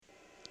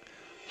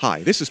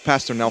Hi, this is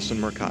Pastor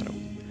Nelson Mercado.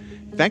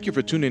 Thank you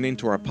for tuning in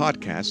to our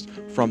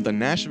podcast from the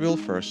Nashville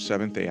First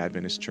Seventh-day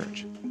Adventist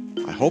Church.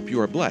 I hope you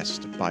are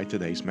blessed by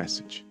today's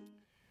message.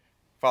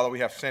 Father, we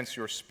have sensed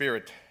your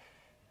Spirit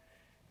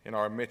in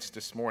our midst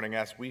this morning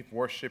as we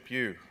worship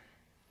you.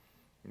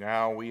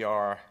 Now we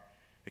are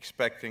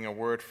expecting a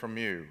word from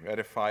you.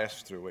 Edify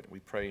us through it. We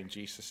pray in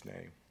Jesus'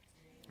 name.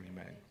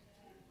 Amen.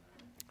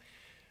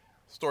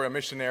 Story of a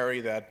missionary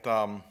that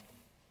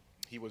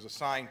he was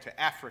assigned to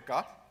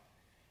Africa.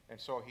 And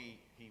so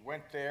he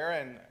went there,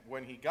 and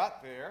when he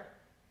got there,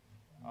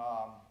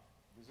 I'm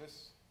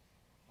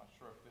not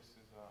sure if this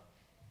is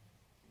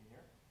in here.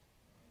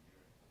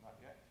 Not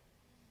yet.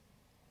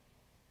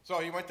 So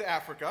he went to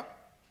Africa,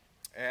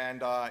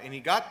 and he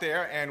got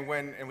there, and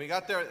when we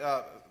got there,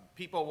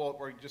 people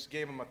just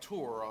gave him a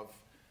tour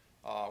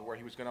of where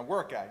he was going to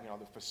work at,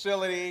 the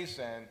facilities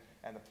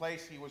and the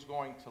place he was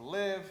going to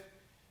live.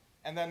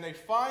 And then they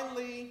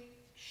finally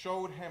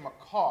showed him a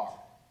car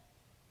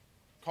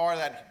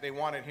that they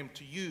wanted him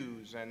to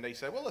use. And they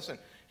said, well, listen,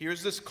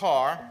 here's this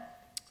car.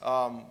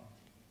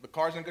 The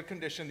car's in good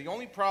condition. The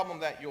only problem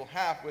that you'll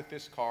have with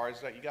this car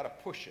is that you got to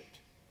push it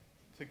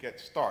to get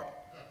started.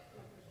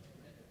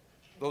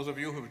 Those of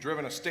you who've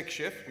driven a stick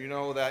shift, you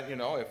know that,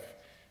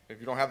 if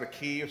you don't have the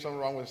key or something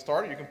wrong with the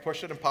starter, you can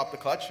push it and pop the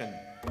clutch. And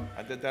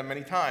I did that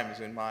many times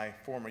in my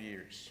former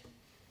years.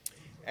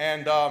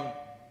 And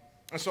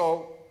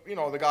so,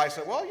 the guy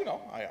said, well,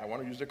 I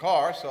want to use the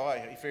car. So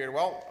he figured,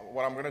 well,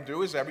 what I'm going to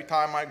do is every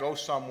time I go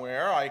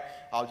somewhere,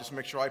 I'll just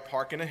make sure I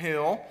park in a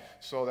hill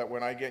so that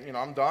when I get,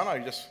 I'm done, I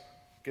just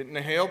get in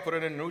the hill, put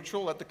it in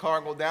neutral, let the car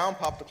go down,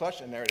 pop the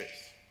clutch, and there it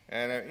is.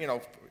 And,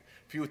 a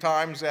few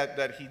times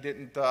that he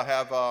didn't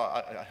have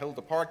a hill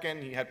to park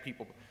in, he had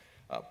people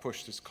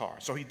push his car.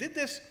 So he did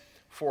this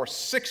for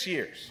 6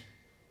 years.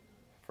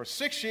 For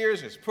 6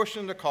 years, he's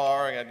pushing the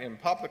car and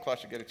pop the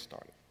clutch to get it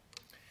started.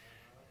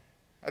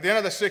 At the end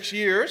of the 6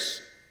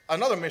 years,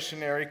 another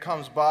missionary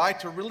comes by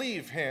to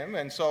relieve him,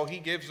 and so he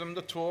gives him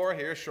the tour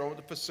here, showed him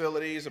the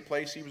facilities, the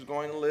place he was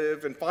going to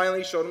live, and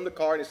finally showed him the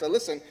car, and he said,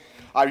 listen,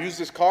 I've used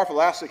this car for the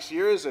last 6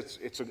 years.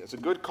 It's a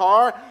good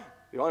car.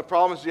 The only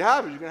problem you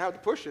have is you're going to have to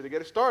push it to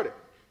get it started.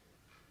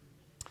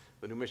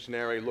 The new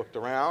missionary looked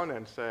around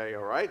and said,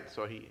 all right.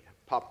 So he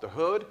popped the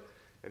hood,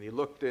 and he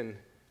looked in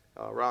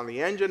around the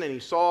engine, and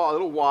he saw a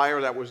little wire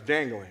that was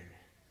dangling.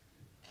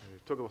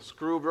 Took a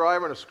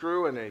screwdriver and a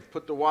screw, and they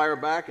put the wire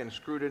back and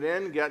screwed it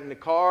in, got in the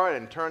car,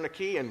 and turned the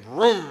key, and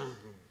vroom,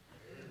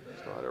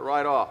 started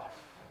right off.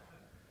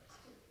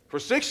 For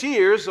 6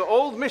 years, the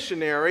old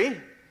missionary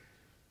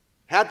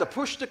had to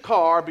push the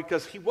car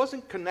because he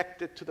wasn't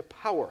connected to the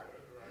power.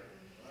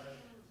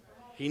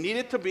 He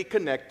needed to be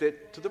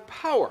connected to the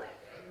power.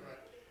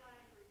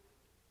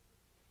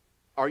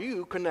 Are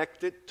you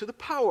connected to the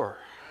power?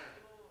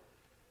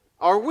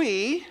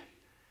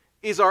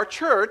 Is our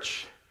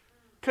church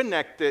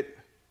connected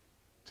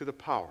to the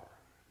power?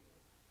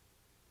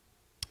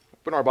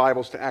 Open our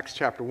Bibles to Acts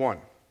chapter 1.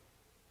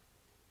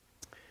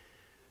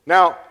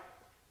 Now,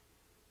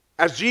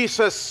 as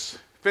Jesus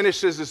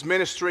finishes his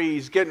ministry,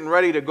 he's getting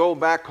ready to go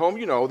back home.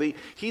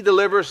 He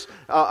delivers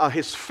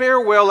his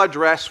farewell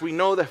address. We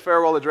know the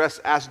farewell address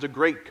as the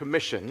Great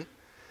Commission.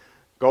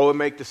 Go and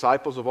make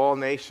disciples of all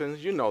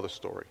nations. You know the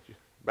story.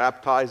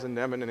 Baptizing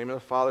them in the name of the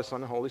Father, Son,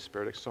 and Holy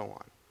Spirit, and so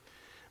on.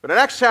 But in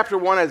Acts chapter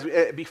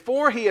 1,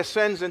 before he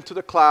ascends into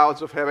the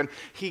clouds of heaven,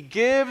 he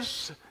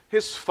gives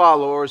his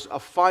followers a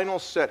final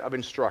set of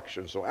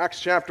instructions. So Acts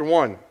chapter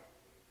 1,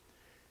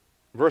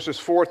 verses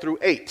 4 through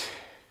 8.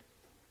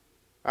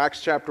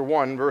 Acts chapter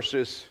 1,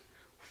 verses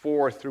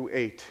 4 through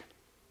 8.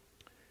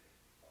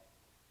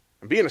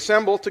 And being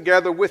assembled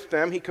together with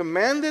them, he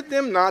commanded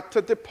them not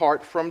to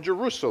depart from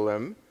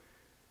Jerusalem,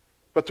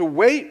 but to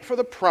wait for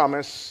the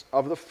promise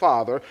of the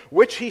Father,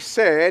 which he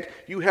said,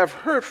 you have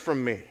heard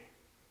from me.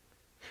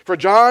 For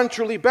John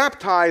truly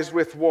baptized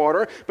with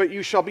water, but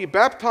you shall be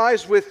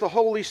baptized with the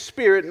Holy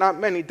Spirit not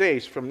many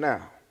days from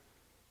now.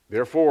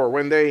 Therefore,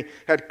 when they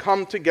had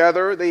come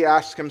together, they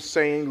asked him,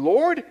 saying,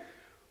 Lord,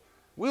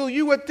 will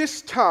you at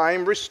this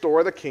time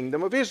restore the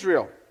kingdom of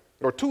Israel,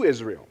 or to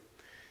Israel?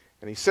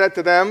 And he said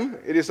to them,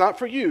 it is not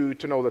for you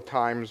to know the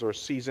times or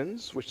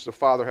seasons which the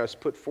Father has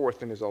put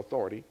forth in his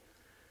authority,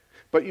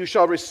 but you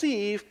shall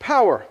receive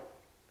power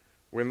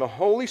when the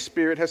Holy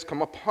Spirit has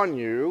come upon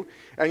you,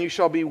 and you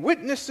shall be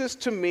witnesses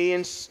to me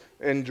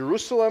in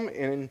Jerusalem,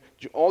 in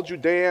all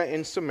Judea,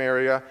 in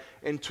Samaria,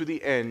 and to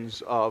the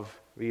ends of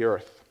the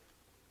earth.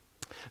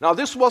 Now,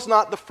 this was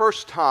not the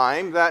first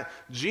time that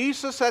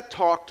Jesus had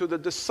talked to the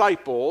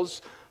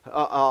disciples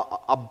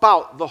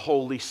about the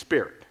Holy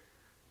Spirit.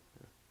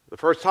 The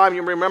first time,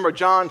 you remember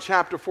John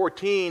chapter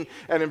 14,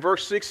 and in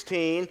verse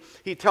 16,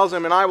 he tells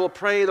them, and I will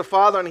pray the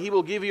Father, and he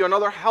will give you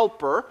another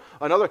helper,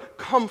 another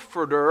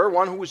comforter,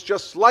 one who is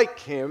just like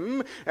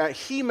him,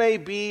 he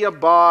may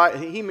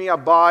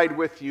abide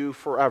with you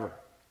forever.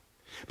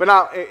 But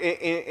now,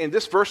 in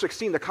this verse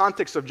 16, the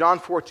context of John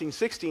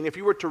 14:16, if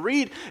you were to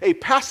read a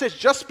passage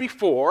just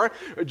before,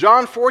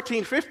 John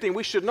 14:15,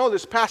 we should know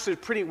this passage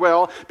pretty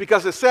well,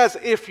 because it says,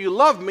 if you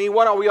love me,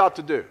 what are we ought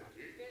to do?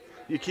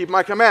 You keep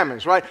my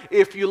commandments, right?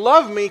 If you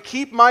love me,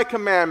 keep my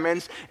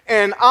commandments,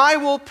 and I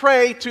will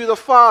pray to the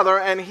Father,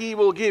 and he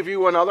will give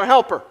you another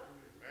helper.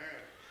 Amen.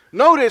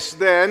 Notice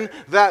then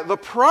that the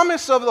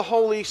promise of the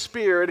Holy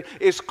Spirit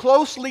is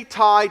closely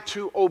tied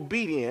to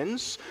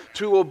obedience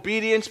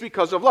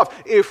because of love.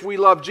 If we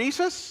love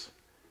Jesus,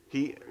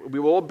 we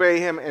will obey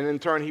him, and in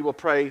turn he will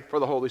pray for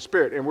the Holy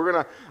Spirit. And we're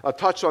going to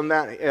touch on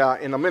that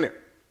in a minute.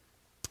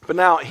 But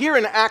now, here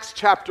in Acts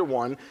chapter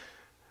 1,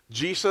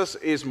 Jesus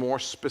is more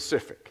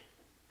specific.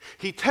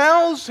 He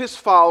tells his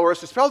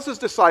followers, he tells his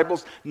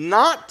disciples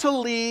not to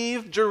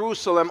leave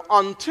Jerusalem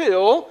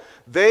until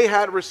they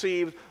had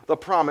received the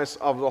promise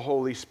of the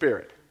Holy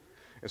Spirit.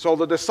 And so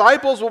the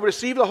disciples will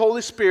receive the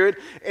Holy Spirit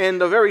in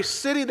the very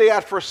city they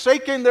had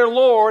forsaken their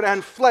Lord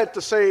and fled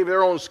to save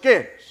their own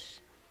skins.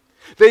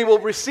 They will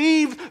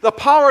receive the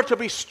power to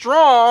be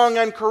strong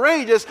and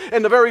courageous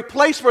in the very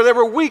place where they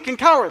were weak and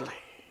cowardly.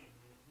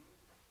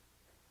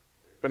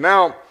 But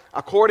now,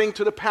 according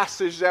to the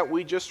passage that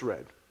we just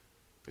read,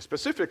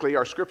 specifically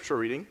our scripture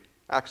reading,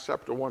 Acts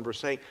chapter 1,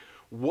 verse 8,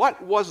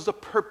 what was the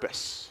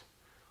purpose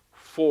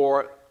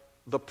for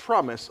the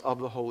promise of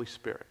the Holy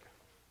Spirit?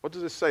 What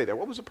does it say there?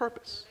 What was the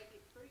purpose?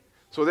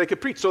 So they could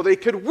preach, so they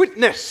could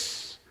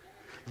witness.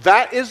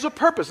 That is the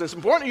purpose. And it's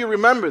important you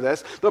remember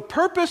this. The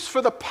purpose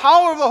for the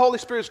power of the Holy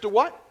Spirit is to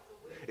what?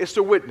 Is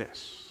to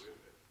witness.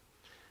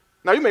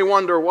 Now you may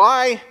wonder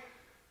why,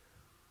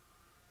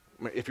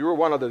 if you were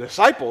one of the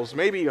disciples,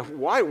 maybe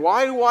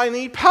why do I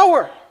need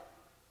power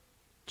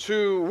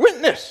to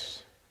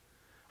witness?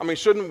 I mean,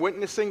 shouldn't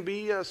witnessing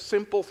be a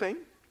simple thing?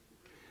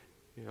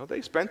 You know, they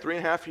spent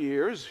 3.5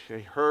 years.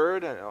 They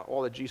heard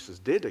all that Jesus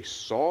did. They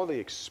saw, they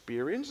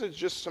experienced. It's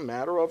just a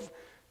matter of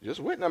just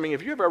witnessing. I mean,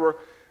 if you've ever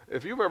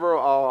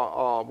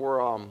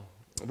were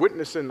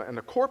witnessing in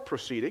a court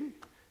proceeding,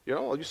 you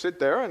know, you sit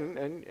there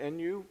and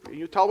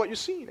you tell what you've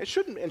seen. It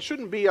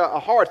shouldn't be a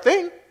hard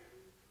thing.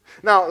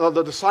 Now,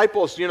 the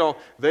disciples, you know,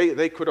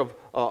 they could have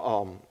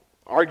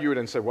argued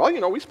and said, well, you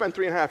know, we spent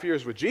 3.5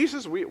 years with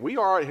Jesus. We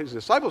are his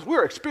disciples.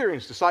 We're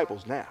experienced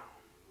disciples now.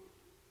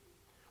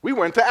 We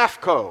went to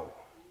AFCO.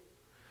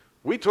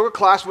 We took a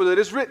class with It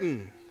Is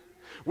Written.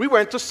 We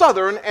went to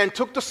Southern and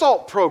took the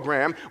SALT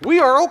program. We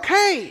are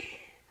okay.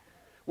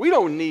 We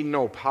don't need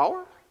no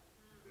power.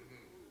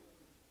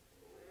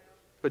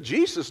 But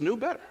Jesus knew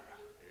better.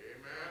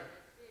 Amen.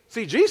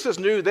 See, Jesus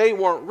knew they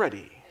weren't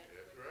ready.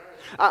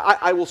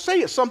 I will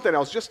say something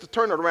else just to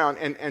turn it around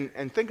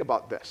and think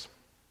about this.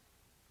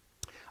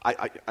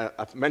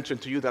 I've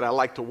mentioned to you that I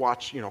like to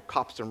watch, you know,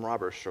 cops and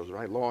robbers shows,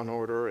 right? Law and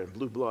Order and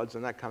Blue Bloods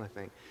and that kind of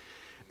thing.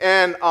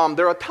 And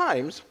there are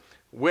times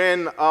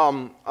when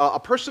a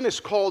person is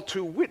called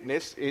to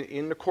witness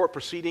in the court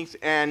proceedings,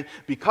 and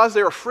because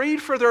they're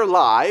afraid for their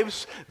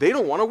lives, they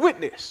don't want to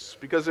witness.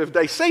 Because if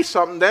they say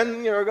something,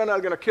 then you're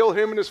going to kill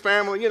him and his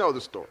family. You know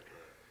the story.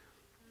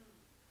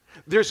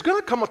 There's going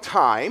to come a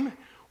time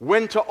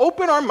when to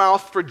open our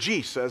mouth for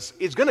Jesus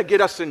is going to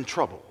get us in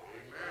trouble.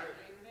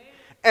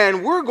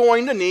 And we're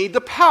going to need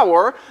the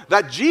power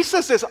that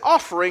Jesus is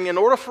offering in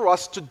order for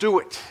us to do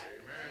it.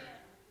 Amen.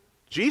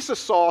 Jesus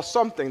saw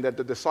something that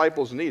the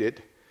disciples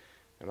needed,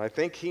 and I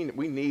think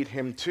we need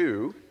him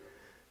too.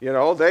 You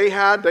know, they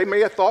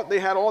may have thought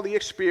they had all the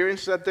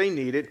experience that they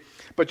needed,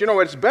 but you know,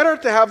 it's better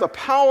to have the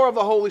power of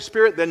the Holy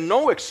Spirit than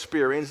no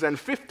experience, than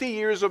 50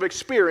 years of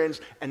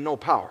experience and no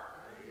power.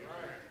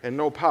 Amen. And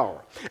no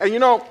power. And you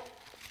know,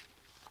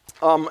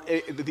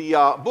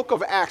 the book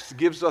of Acts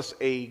gives us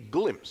a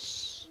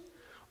glimpse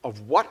of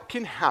what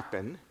can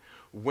happen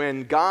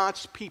when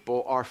God's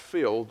people are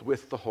filled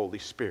with the Holy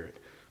Spirit.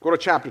 Go to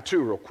chapter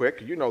 2 real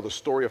quick. You know the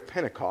story of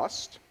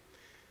Pentecost.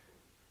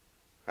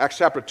 Acts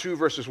chapter 2,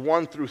 verses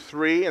 1 through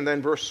 3, and then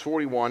verse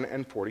 41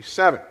 and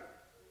 47.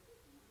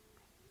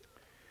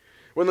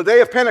 When the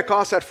day of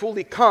Pentecost had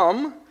fully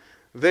come,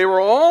 they were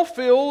all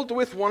filled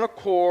with one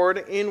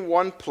accord in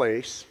one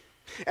place.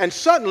 And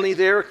suddenly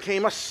there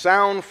came a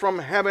sound from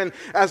heaven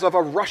as of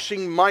a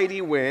rushing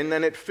mighty wind,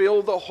 and it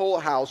filled the whole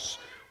house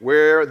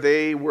where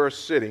they were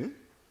sitting.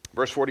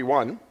 Verse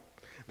 41,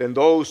 then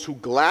those who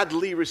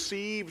gladly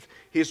received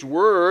his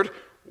word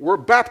were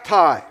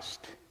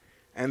baptized,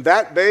 and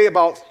that day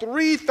about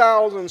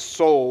 3,000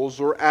 souls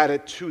were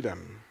added to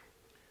them.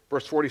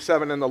 Verse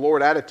 47, and the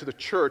Lord added to the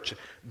church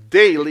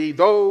daily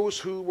those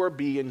who were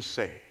being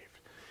saved.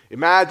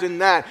 Imagine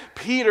that.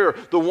 Peter,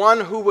 the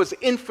one who was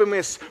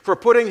infamous for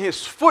putting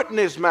his foot in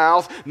his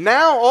mouth,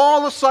 now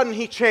all of a sudden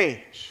he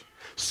changed.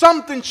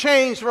 Something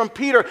changed from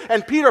Peter,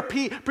 and Peter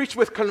preached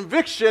with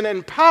conviction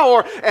and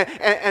power,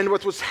 and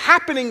what was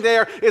happening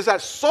there is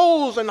that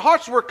souls and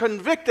hearts were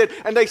convicted,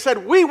 and they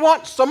said, we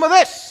want some of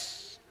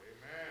this.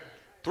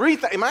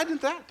 Imagine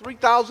that,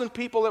 3,000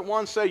 people at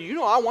once say, you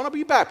know, I want to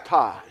be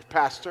baptized,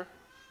 Pastor.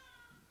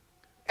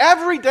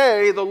 Every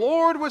day, the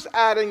Lord was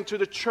adding to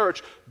the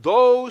church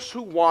those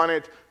who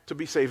wanted to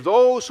be saved,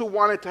 those who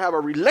wanted to have a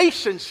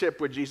relationship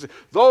with Jesus,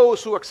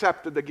 those who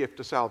accepted the gift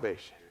of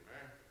salvation.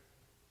 Amen.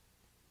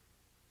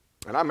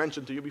 And I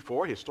mentioned to you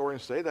before,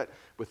 historians say that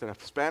within a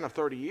span of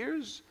 30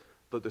 years,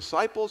 The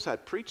disciples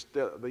had preached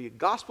the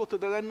gospel to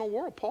the end of the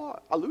world.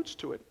 Paul alludes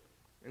to it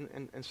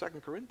in 2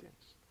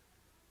 Corinthians.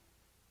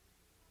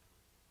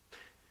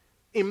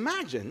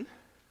 Imagine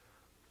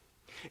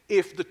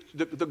if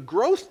the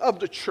growth of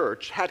the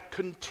church had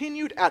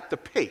continued at the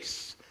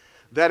pace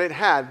that it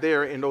had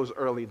there in those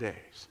early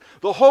days.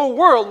 The whole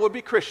world would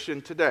be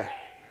Christian today.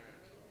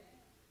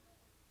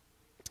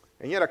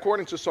 And yet,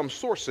 according to some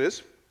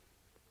sources,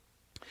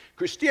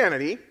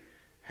 Christianity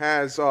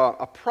has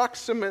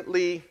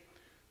approximately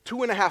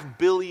 2.5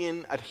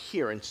 billion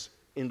adherents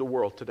in the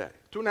world today.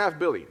 2.5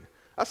 billion.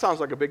 That sounds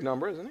like a big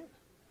number, isn't it?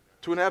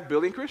 2.5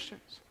 billion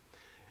Christians.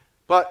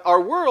 But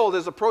our world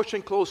is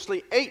approaching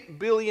closely 8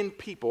 billion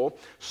people,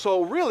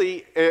 so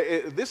really,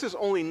 this is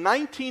only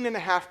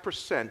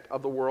 19.5%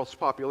 of the world's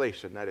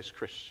population that is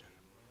Christian.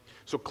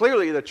 So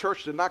clearly, the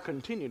church did not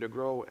continue to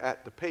grow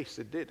at the pace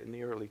it did in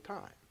the early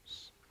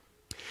times.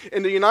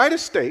 In the United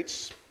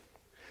States,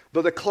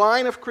 the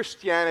decline of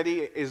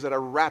Christianity is at a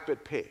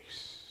rapid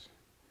pace.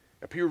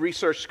 A Pew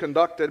Research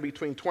conducted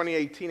between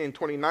 2018 and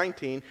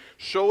 2019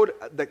 showed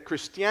that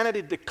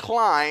Christianity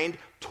declined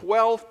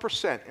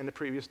 12% in the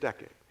previous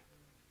decade.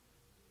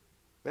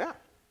 Yeah,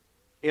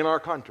 in our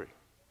country.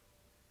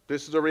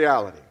 This is the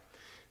reality.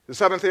 The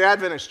Seventh-day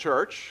Adventist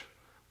Church,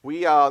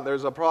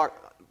 there's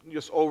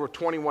just over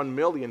 21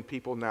 million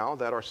people now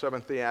that are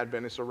Seventh-day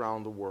Adventists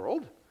around the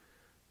world.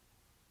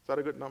 Is that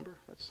a good number?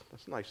 That's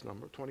a nice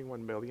number,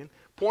 21 million.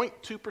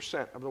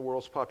 0.2% of the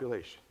world's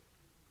population.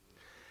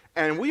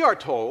 And we are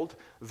told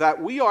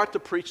that we are to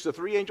preach the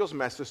three angels'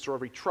 message to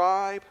every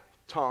tribe,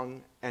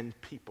 tongue, and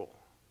people.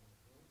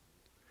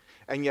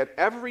 And yet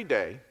every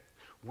day,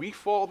 we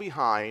fall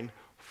behind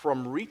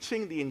from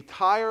reaching the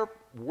entire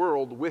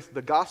world with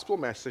the gospel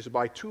message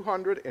by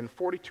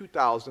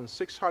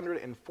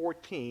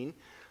 242,614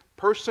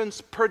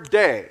 persons per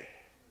day.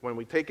 When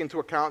we take into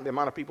account the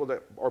amount of people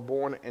that are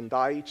born and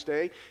die each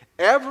day,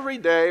 every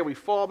day we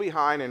fall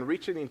behind in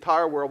reaching the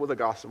entire world with the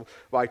gospel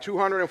by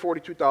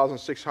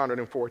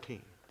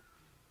 242,614.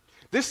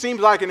 This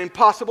seems like an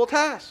impossible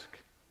task.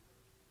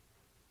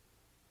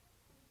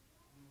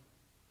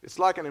 It's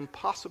like an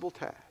impossible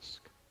task.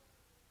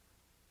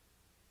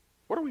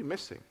 What are we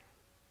missing?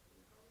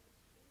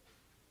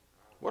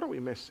 What are we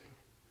missing?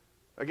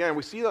 Again,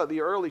 we see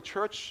the early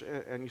church,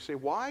 and you say,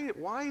 why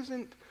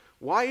isn't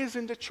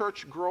the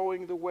church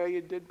growing the way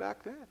it did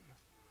back then?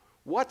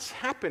 What's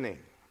happening?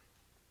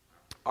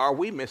 Are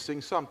we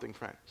missing something,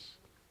 friends?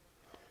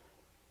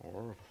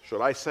 Or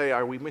should I say,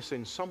 are we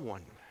missing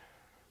someone?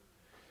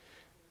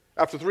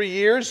 After 3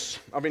 years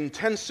of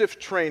intensive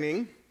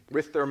training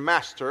with their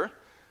master,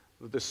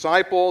 the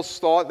disciples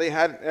thought they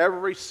had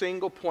every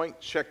single point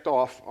checked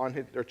off on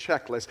their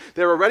checklist.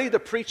 They were ready to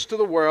preach to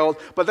the world,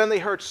 but then they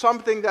heard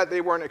something that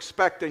they weren't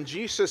expecting.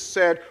 Jesus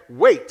said,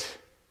 wait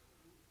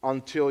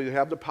until you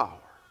have the power.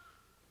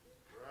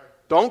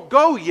 Don't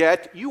go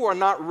yet. You are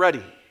not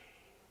ready.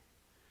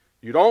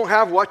 You don't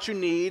have what you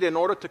need in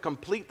order to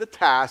complete the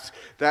task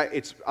that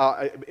it's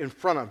in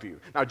front of you.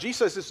 Now,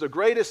 Jesus is the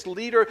greatest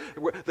leader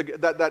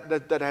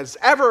that has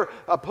ever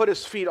put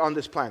his feet on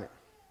this planet.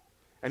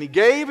 And he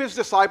gave his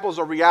disciples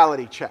a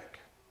reality check.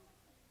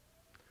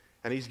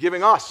 And he's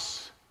giving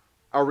us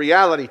a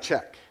reality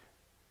check.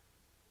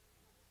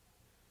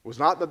 It was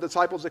not the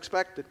disciples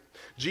expected.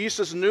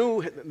 Jesus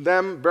knew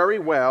them very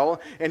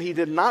well, and he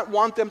did not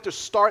want them to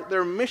start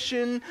their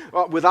mission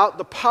without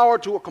the power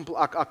to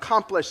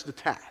accomplish the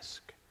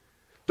task.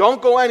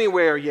 Don't go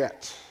anywhere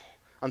yet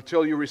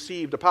until you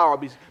receive the power.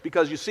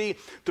 Because you see,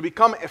 to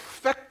become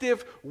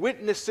effective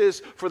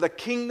witnesses for the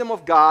kingdom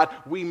of God,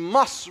 we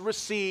must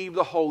receive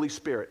the Holy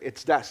Spirit.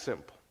 It's that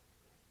simple.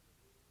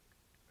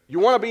 You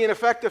want to be an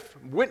effective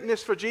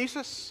witness for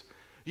Jesus?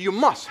 You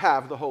must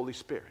have the Holy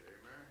Spirit.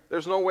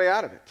 There's no way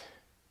out of it.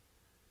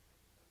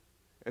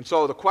 And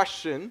so the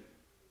question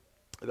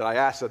that I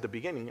asked at the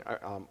beginning,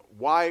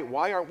 why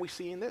aren't we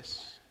seeing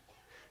this?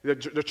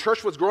 The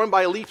church was growing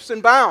by leaps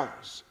and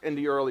bounds in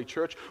the early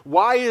church.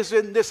 Why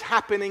isn't this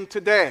happening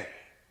today?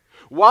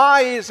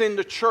 Why isn't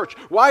the church,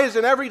 why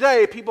isn't every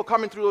day people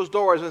coming through those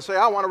doors and say,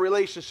 I want a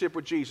relationship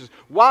with Jesus?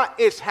 What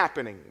is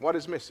happening? What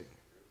is missing?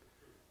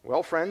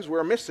 Well, friends,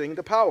 we're missing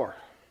the power.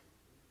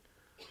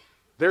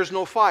 There's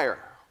no fire.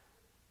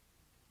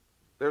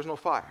 There's no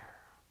fire.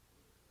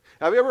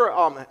 Have you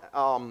ever,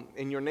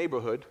 in your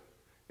neighborhood,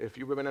 if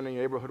you've been in a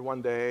neighborhood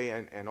one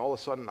day and all of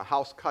a sudden the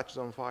house catches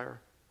on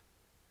fire?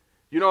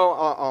 You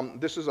know,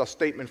 this is a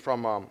statement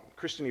from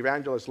Christian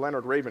evangelist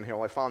Leonard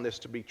Ravenhill. I found this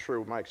to be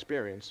true in my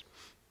experience.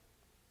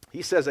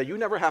 He says that you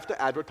never have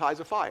to advertise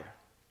a fire.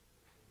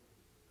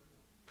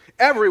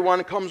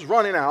 Everyone comes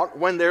running out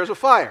when there's a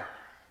fire.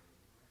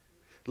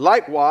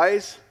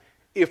 Likewise,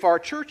 if our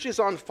church is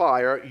on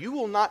fire, you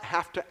will not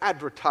have to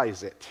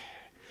advertise it.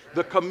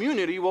 The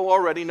community will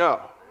already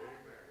know.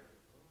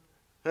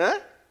 Huh?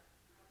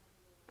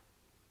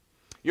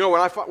 You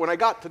know, when I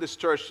got to this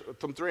church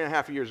some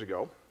 3.5 years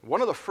ago,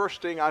 one of the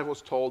first things I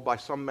was told by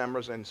some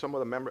members and some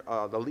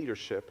of the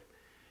leadership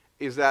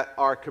is that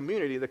our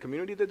community, the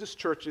community that this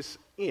church is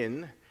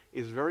in,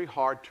 is very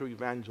hard to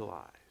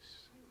evangelize.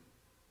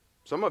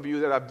 Some of you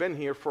that have been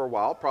here for a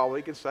while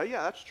probably can say,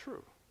 yeah, that's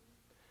true.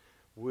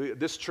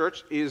 This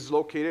church is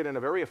located in a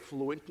very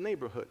affluent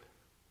neighborhood.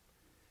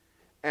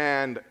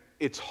 And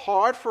it's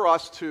hard for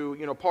us to,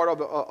 part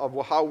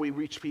of how we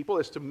reach people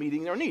is to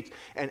meeting their needs.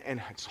 And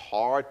it's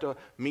hard to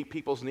meet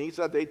people's needs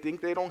that they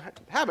think they don't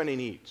have any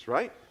needs,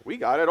 right? We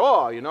got it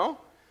all, We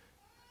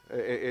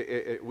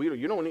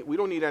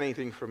don't need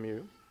anything from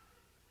you.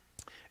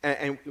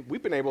 And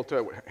we've been able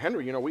to,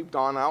 Henry, we've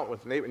gone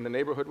out in the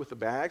neighborhood with the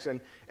bags, and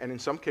in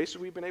some cases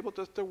we've been able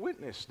to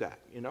witness that,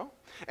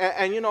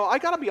 And I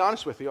got to be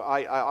honest with you,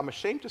 I'm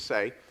ashamed to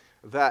say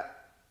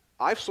that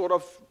I've sort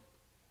of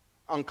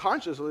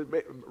unconsciously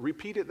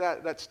repeated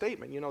that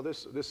statement.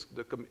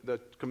 The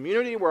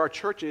community where our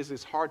church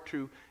is hard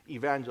to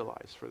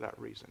evangelize for that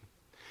reason.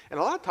 And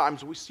a lot of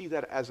times we see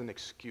that as an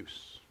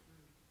excuse.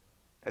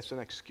 It's an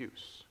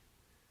excuse.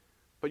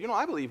 But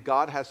I believe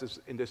God has us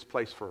in this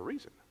place for a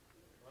reason.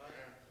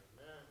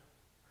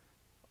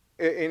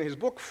 In his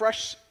book,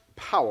 Fresh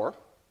Power,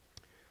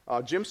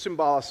 Jim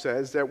Cymbala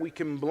says that we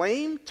can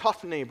blame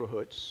tough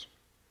neighborhoods,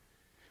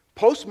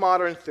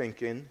 postmodern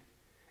thinking,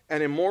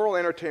 and immoral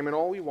entertainment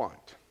all we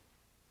want.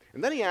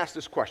 And then he asked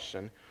this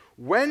question,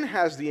 when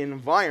has the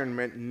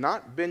environment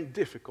not been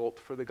difficult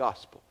for the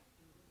gospel?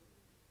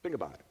 Think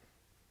about it.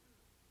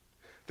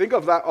 Think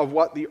of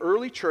what the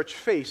early church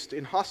faced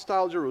in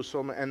hostile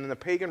Jerusalem and in the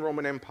pagan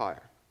Roman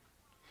Empire.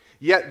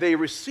 Yet they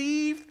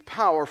received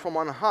power from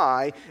on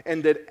high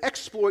and did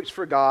exploits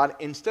for God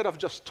instead of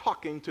just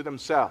talking to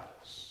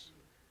themselves.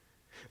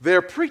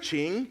 Their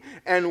preaching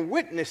and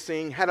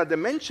witnessing had a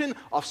dimension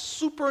of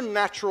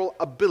supernatural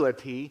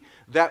ability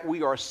that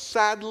we are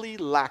sadly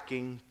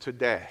lacking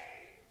today.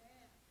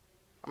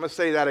 I'm going to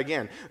say that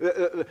again.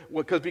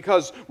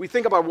 Because we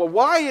think about,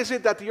 why is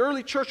it that the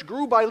early church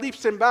grew by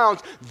leaps and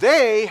bounds?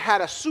 They had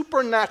a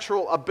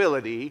supernatural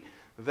ability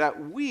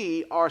that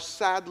we are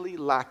sadly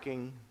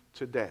lacking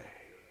today.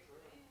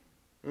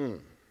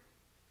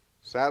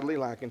 Sadly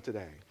lacking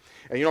today.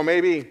 And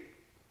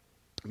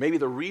maybe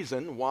the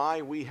reason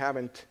why we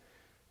haven't,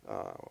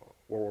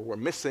 or we're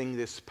missing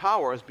this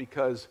power is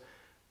because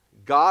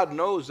God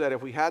knows that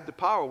if we had the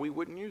power, we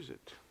wouldn't use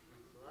it.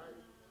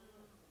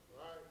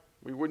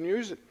 We wouldn't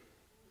use it.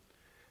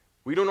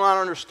 We do not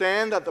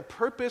understand that the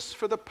purpose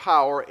for the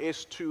power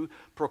is to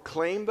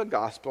proclaim the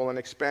gospel and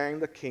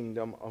expand the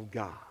kingdom of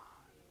God.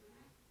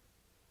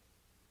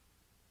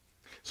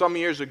 Some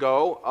years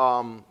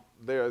ago,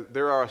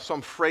 there are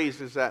some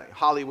phrases that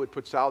Hollywood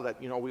puts out that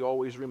we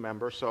always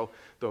remember. So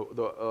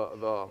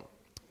the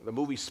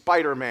movie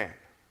Spider-Man,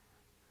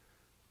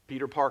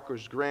 Peter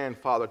Parker's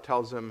grandfather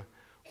tells him,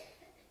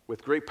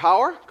 "With great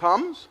power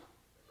comes."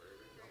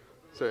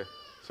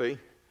 See,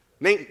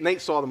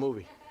 Nate saw the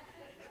movie.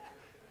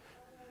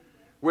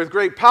 With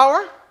great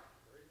power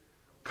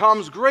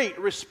comes great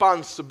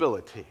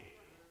responsibility.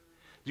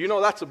 Do you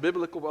know that's a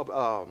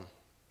biblical?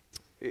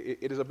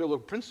 It is a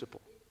biblical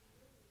principle.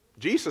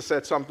 Jesus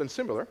said something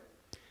similar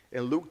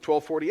in Luke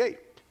 12:48.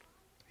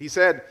 He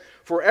said,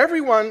 "For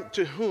everyone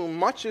to whom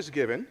much is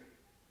given,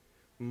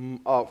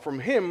 from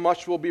him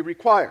much will be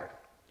required.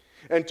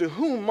 And to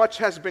whom much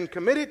has been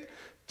committed,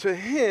 to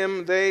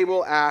him they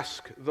will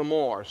ask the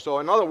more." So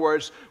in other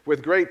words,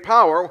 with great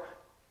power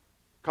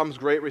comes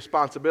great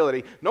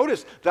responsibility.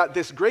 Notice that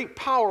this great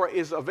power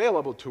is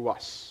available to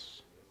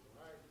us.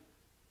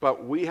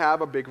 But we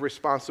have a big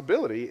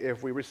responsibility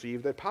if we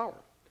receive that power.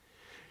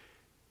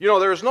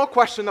 There is no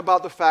question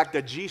about the fact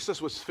that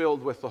Jesus was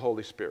filled with the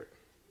Holy Spirit.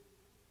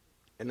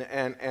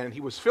 And he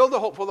was filled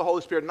for the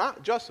Holy Spirit,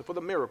 not just for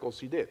the miracles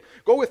he did.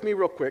 Go with me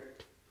real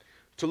quick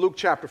to Luke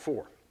chapter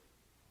 4.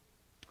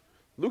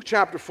 Luke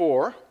chapter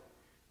 4,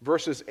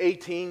 verses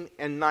 18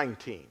 and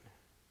 19.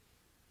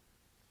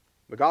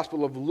 The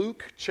Gospel of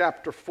Luke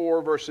chapter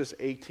 4, verses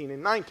 18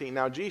 and 19.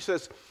 Now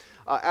Jesus,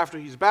 after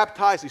he's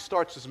baptized, he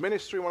starts his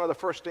ministry. One of the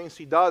first things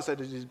he does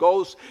is he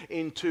goes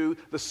into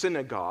the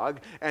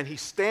synagogue and he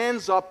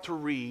stands up to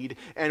read.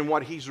 And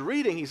what he's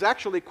reading, he's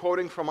actually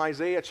quoting from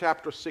Isaiah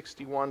chapter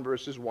 61,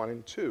 verses 1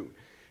 and 2.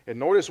 And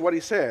notice what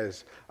he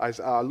says,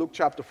 Luke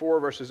chapter 4,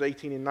 verses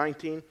 18 and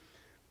 19.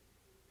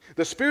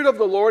 "The Spirit of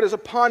the Lord is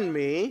upon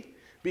me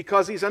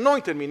because he's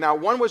anointed me." Now,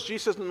 when was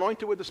Jesus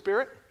anointed with the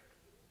Spirit?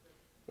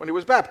 When he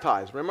was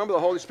baptized. Remember, the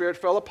Holy Spirit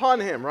fell upon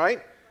him,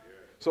 right?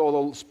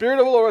 So the Spirit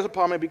of the Lord is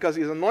upon me because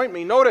he's anointed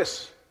me,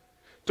 notice,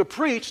 to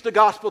preach the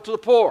gospel to the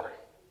poor.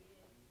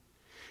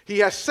 He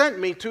has sent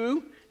me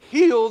to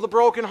heal the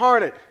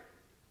brokenhearted,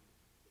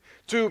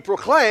 to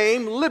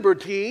proclaim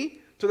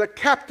liberty to the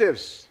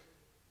captives,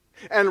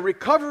 and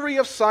recovery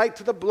of sight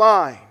to the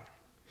blind,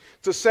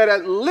 to set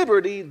at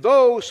liberty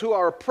those who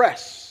are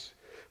oppressed,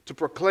 to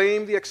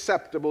proclaim the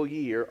acceptable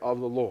year of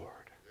the Lord.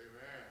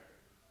 Amen.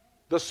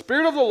 The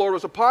Spirit of the Lord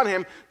was upon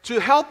him to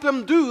help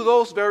him do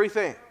those very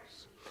things.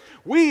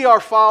 We are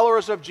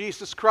followers of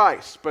Jesus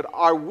Christ, but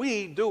are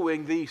we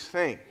doing these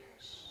things?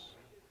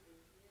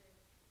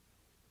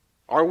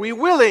 Are we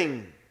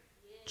willing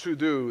to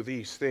do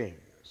these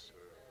things?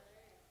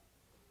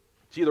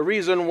 See, the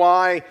reason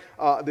why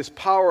this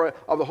power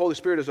of the Holy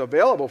Spirit is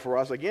available for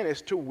us, again,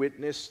 is to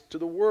witness to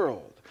the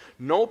world.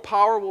 No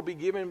power will be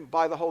given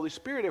by the Holy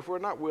Spirit if we're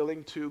not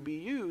willing to be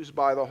used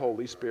by the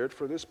Holy Spirit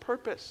for this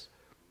purpose.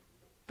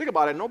 Think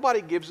about it.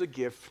 Nobody gives a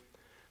gift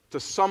to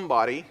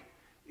somebody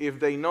if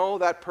they know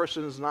that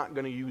person is not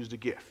going to use the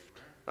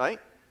gift, right?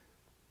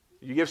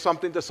 You give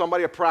something to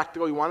somebody, a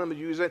practical, you want them to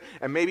use it,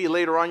 and maybe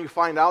later on you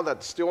find out that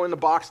it's still in the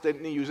box, they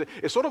didn't use it.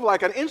 It's sort of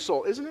like an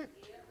insult, isn't it?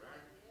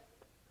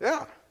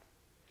 Yeah.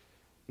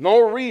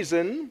 No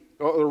reason,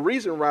 or the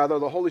reason rather,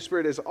 the Holy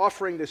Spirit is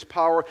offering this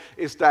power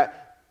is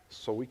that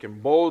so we can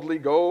boldly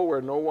go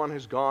where no one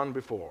has gone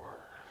before.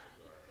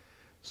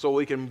 So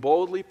we can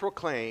boldly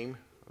proclaim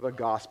the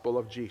gospel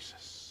of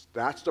Jesus.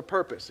 That's the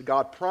purpose.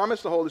 God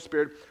promised the Holy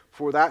Spirit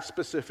for that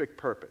specific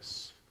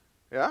purpose.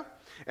 Yeah?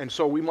 And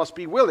so we must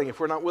be willing. If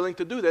we're not willing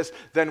to do this,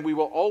 then we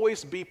will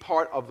always be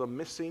part of the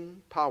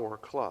Missing Power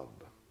Club.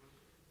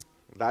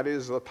 That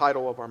is the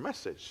title of our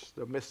message,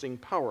 the Missing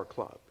Power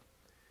Club.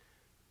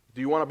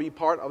 Do you want to be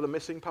part of the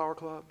Missing Power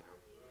Club?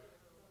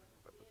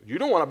 You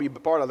don't want to be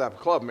part of that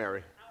club,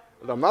 Mary.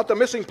 Not the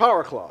Missing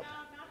Power Club.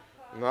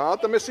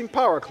 Not the Missing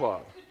Power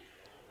Club.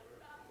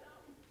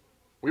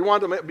 We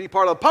want to be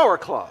part of the Power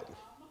Club.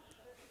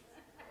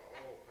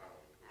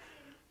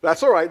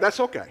 That's all right. That's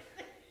okay.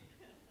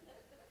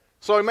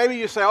 So maybe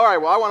you say, all right,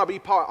 well, I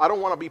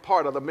don't want to be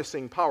part of the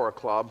Missing Power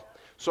Club.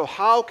 So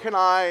how can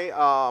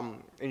I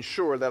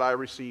ensure that I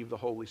receive the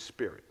Holy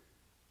Spirit?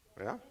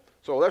 Yeah.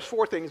 So there's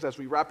 4 things as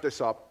we wrap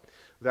this up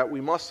that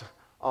we must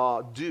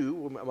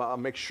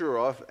make sure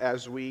of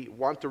as we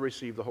want to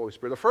receive the Holy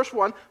Spirit. The first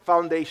one,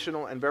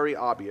 foundational and very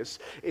obvious.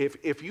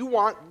 If you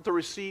want to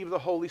receive the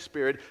Holy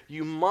Spirit,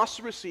 you must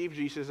receive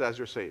Jesus as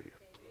your Savior.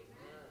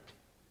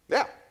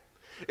 Yeah.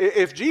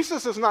 If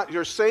Jesus is not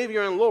your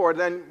Savior and Lord,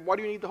 then what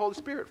do you need the Holy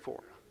Spirit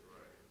for?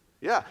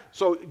 Yeah.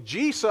 So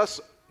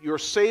Jesus, your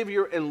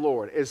Savior and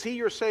Lord. Is He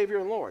your Savior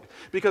and Lord?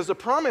 Because the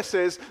promise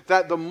is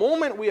that the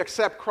moment we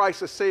accept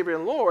Christ as Savior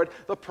and Lord,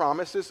 the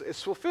promise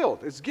is fulfilled.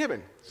 It's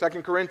given.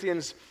 2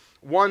 Corinthians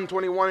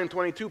 1:21 and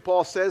 22,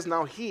 Paul says,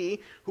 now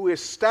He who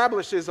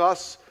establishes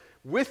us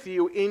with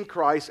you in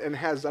Christ and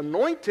has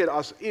anointed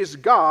us is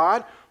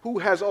God, who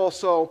has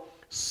also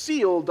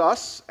sealed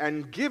us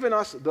and given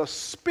us the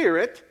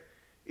Spirit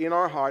in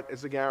our heart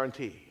as a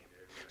guarantee.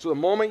 So the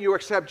moment you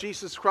accept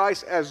Jesus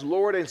Christ as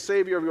Lord and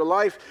Savior of your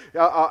life,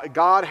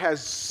 God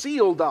has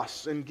sealed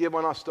us and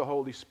given us the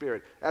Holy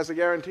Spirit as a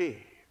guarantee.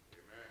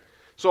 Amen.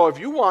 So if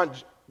you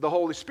want the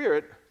Holy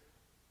Spirit,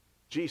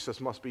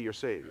 Jesus must be your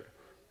Savior.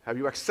 Have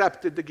you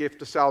accepted the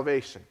gift of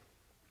salvation?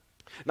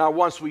 Now,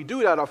 once we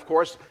do that, of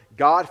course,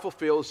 God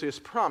fulfills His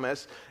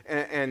promise,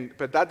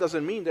 but that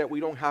doesn't mean that we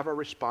don't have a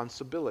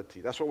responsibility.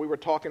 That's what we were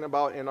talking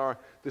about in our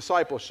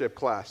discipleship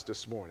class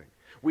this morning.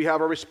 We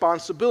have a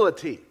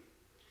responsibility.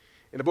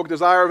 In the book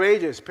Desire of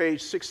Ages,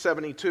 page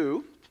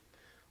 672,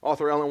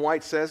 author Ellen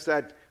White says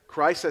that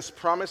Christ has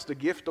promised the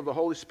gift of the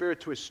Holy Spirit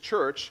to His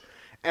church,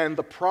 and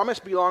the promise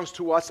belongs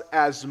to us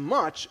as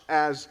much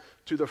as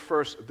to the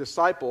first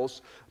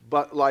disciples,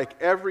 but like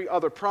every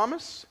other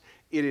promise,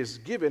 it is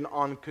given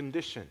on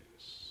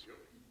conditions.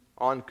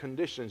 On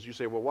conditions. You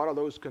say, well, what are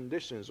those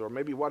conditions? Or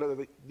maybe what are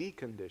the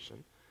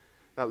condition?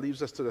 That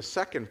leads us to the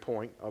second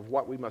point of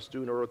what we must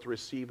do in order to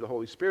receive the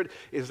Holy Spirit,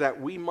 is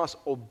that we must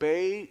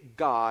obey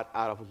God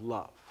out of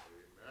love.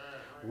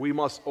 We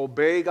must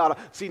obey God.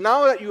 See,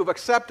 now that you have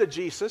accepted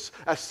Jesus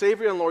as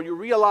Savior and Lord, you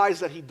realize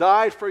that He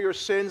died for your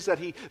sins, that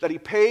He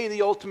paid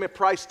the ultimate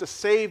price to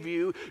save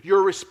you.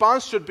 Your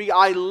response should be,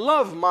 I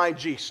love my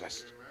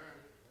Jesus.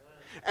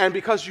 And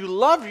because you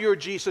love your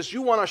Jesus,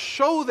 you want to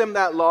show them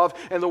that love,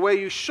 and the way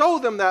you show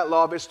them that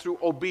love is through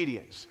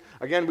obedience.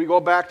 Again, we go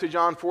back to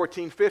John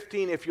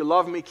 14:15. If you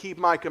love me, keep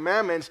my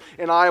commandments,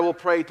 and I will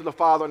pray to the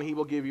Father, and He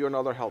will give you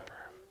another helper.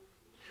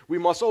 We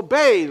must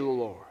obey the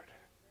Lord.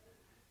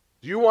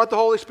 Do you want the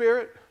Holy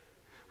Spirit?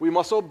 We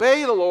must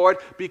obey the Lord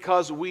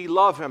because we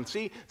love Him.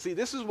 See,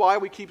 this is why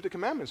we keep the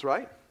commandments,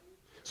 right?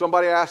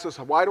 Somebody asks us,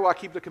 why do I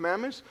keep the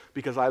commandments?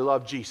 Because I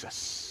love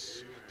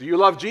Jesus. Do you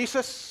love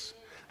Jesus?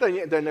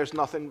 Then there's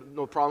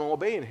no problem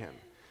obeying Him.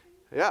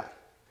 Yeah.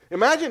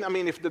 Imagine,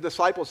 if the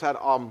disciples had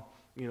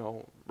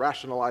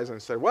rationalized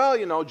and said,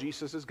 well,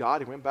 Jesus is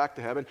God. He went back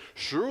to heaven.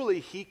 Surely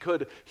He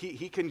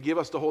can give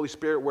us the Holy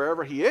Spirit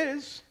wherever He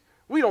is.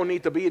 We don't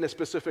need to be in a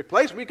specific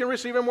place. We can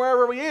receive Him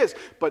wherever He is.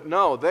 But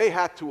no, they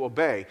had to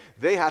obey.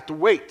 They had to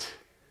wait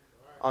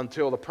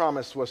until the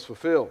promise was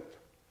fulfilled.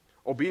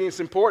 Obedience is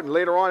important.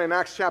 Later on in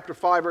Acts chapter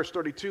 5, verse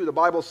 32, the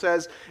Bible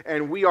says,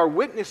 and we are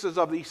witnesses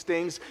of these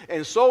things,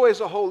 and so is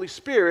the Holy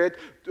Spirit,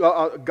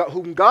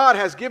 whom God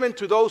has given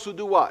to those who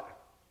do what?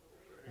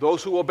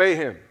 Those who obey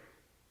Him.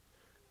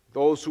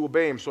 Those who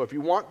obey Him. So if you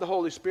want the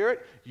Holy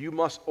Spirit, you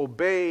must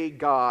obey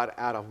God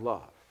out of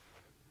love.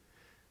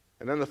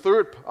 And then the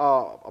third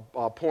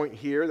point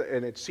here,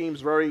 and it seems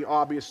very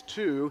obvious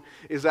too,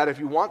 is that if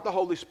you want the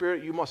Holy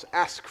Spirit, you must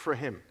ask for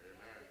Him.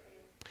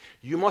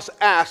 You must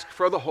ask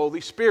for the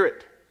Holy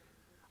Spirit.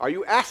 Are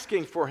you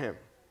asking for Him?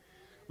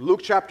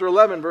 Luke chapter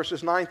 11,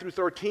 verses 9 through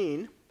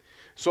 13,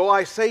 So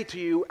I say to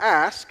you,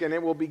 ask, and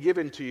it will be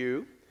given to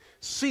you.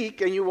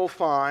 Seek, and you will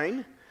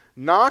find.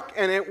 Knock,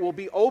 and it will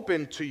be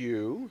opened to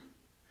you.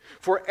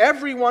 For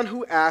everyone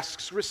who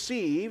asks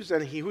receives,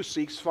 and he who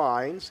seeks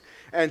finds,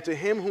 and to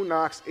him who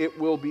knocks it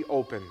will be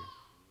open.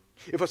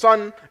 If a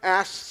son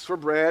asks for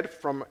bread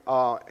from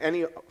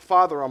any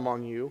father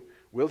among you,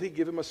 will he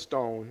give him a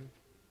stone?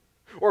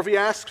 Or if he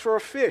asks for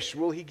a fish,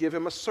 will he give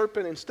him a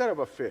serpent instead of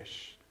a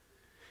fish?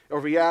 Or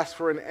if he asks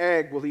for an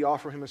egg, will he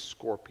offer him a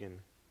scorpion?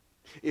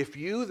 If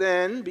you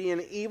then,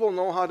 being evil,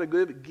 know how to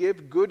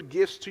give good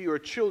gifts to your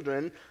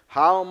children,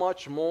 how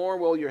much more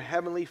will your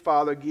heavenly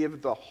Father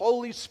give the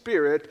Holy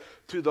Spirit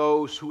to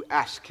those who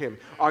ask him?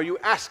 Are you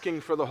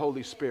asking for the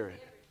Holy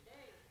Spirit?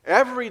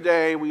 Every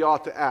day we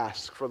ought to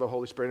ask for the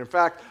Holy Spirit. In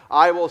fact,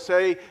 I will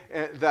say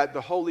that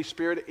the Holy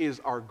Spirit is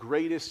our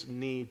greatest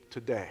need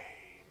today.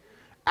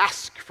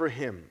 Ask for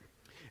him.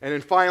 And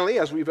then finally,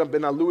 as we've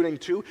been alluding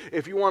to,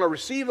 if you want to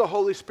receive the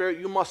Holy Spirit,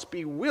 you must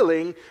be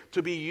willing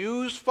to be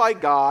used by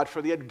God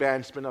for the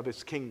advancement of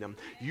his kingdom.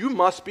 You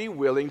must be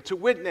willing to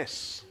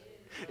witness.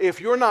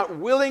 If you're not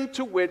willing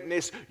to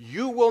witness,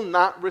 you will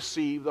not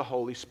receive the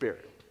Holy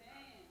Spirit.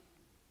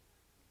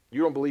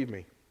 You don't believe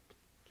me?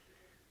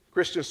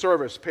 Christian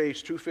Service,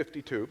 page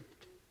 252.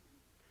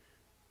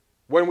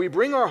 When we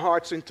bring our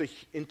hearts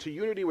into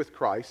unity with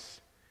Christ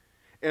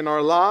and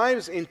our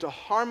lives into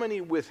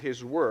harmony with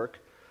his work,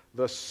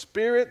 the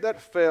Spirit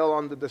that fell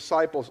on the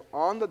disciples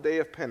on the day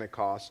of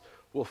Pentecost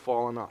will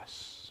fall on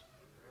us.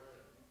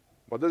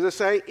 What does it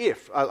say?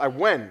 If.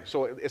 When.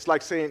 So it's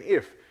like saying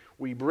if.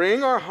 We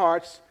bring our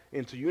hearts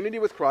into unity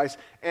with Christ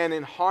and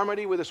in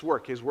harmony with his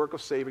work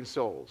of saving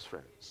souls,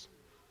 friends.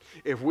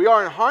 If we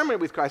are in harmony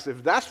with Christ,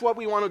 if that's what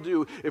we want to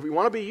do, if we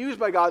want to be used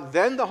by God,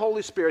 then the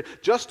Holy Spirit,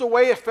 just the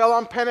way it fell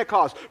on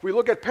Pentecost. We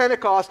look at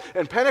Pentecost,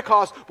 and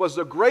Pentecost was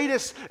the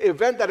greatest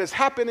event that has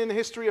happened in the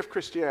history of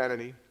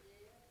Christianity.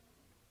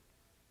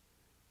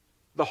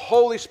 The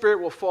Holy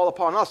Spirit will fall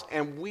upon us,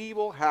 and we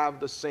will have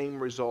the same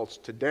results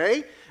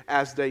today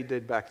as they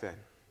did back then.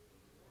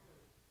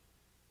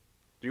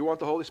 Do you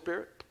want the Holy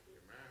Spirit?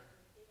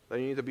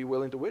 Then you need to be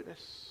willing to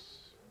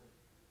witness.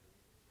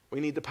 We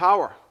need the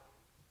power.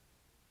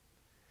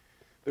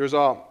 There's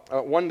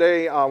one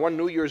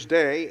New Year's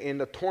Day in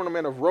the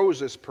Tournament of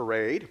Roses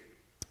parade.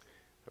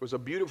 There was a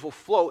beautiful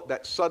float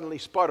that suddenly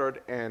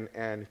sputtered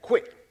and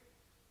quit.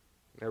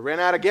 It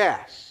ran out of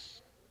gas.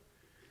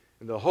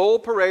 And the whole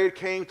parade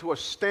came to a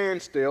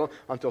standstill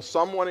until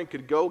someone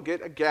could go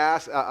get a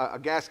gas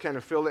can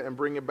and fill it and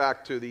bring it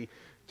back to the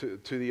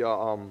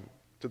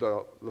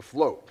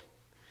float.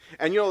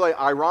 And you know, the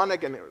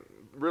ironic and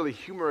really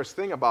humorous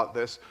thing about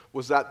this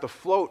was that the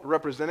float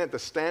represented the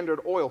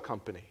Standard Oil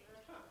Company.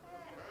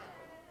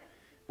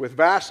 With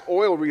vast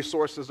oil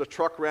resources, the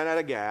truck ran out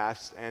of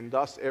gas, and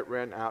thus it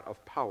ran out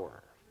of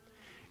power.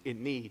 It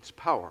needs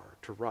power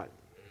to run.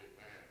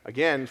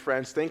 Again,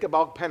 friends, think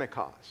about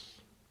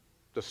Pentecost,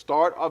 the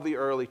start of the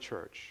early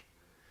church.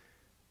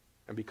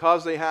 And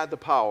because they had the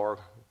power,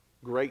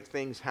 great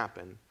things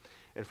happened.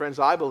 And friends,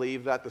 I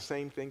believe that the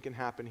same thing can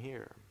happen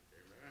here.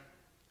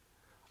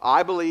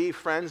 I believe,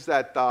 friends,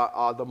 that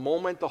the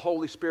moment the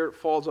Holy Spirit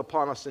falls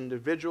upon us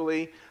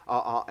individually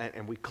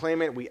and we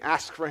claim it, we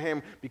ask for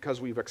him because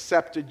we've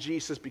accepted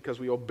Jesus, because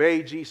we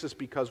obey Jesus,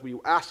 because we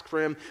ask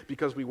for him,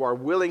 because we are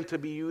willing to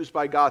be used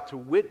by God to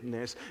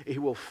witness, he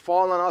will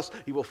fall on us,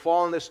 he will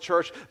fall on this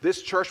church.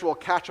 This church will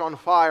catch on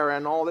fire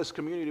and all this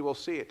community will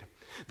see it.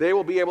 They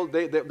will be able,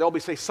 they'll be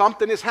say,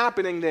 something is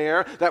happening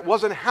there that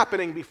wasn't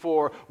happening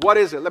before. What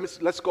is it?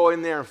 Let's go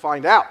in there and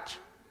find out.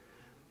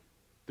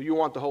 Do you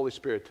want the Holy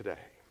Spirit today?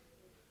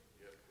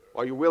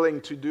 Are you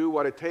willing to do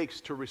what it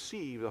takes to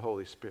receive the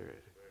Holy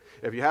Spirit?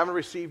 If you haven't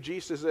received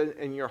Jesus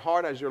in your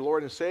heart as your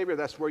Lord and Savior,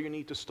 that's where you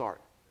need to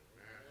start.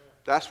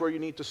 That's where you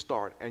need to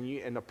start,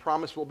 and the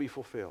promise will be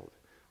fulfilled.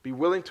 Be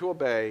willing to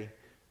obey.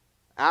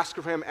 Ask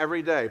of him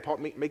every day.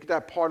 Make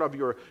that part of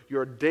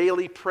your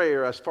daily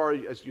prayer as far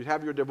as you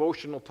have your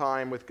devotional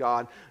time with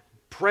God.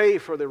 Pray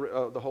for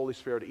the Holy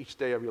Spirit each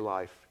day of your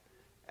life,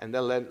 and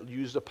then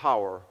use the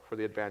power for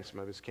the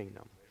advancement of his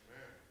kingdom.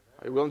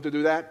 Are you willing to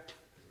do that?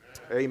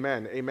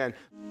 Amen. Amen.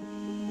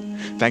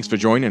 Thanks for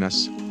joining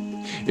us.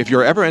 If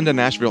you're ever in the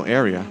Nashville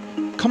area,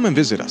 come and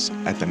visit us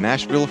at the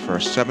Nashville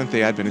First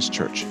Seventh-day Adventist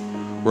Church.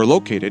 We're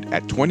located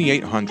at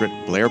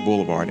 2800 Blair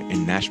Boulevard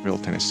in Nashville,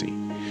 Tennessee.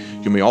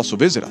 You may also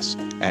visit us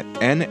at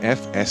nfsda.org.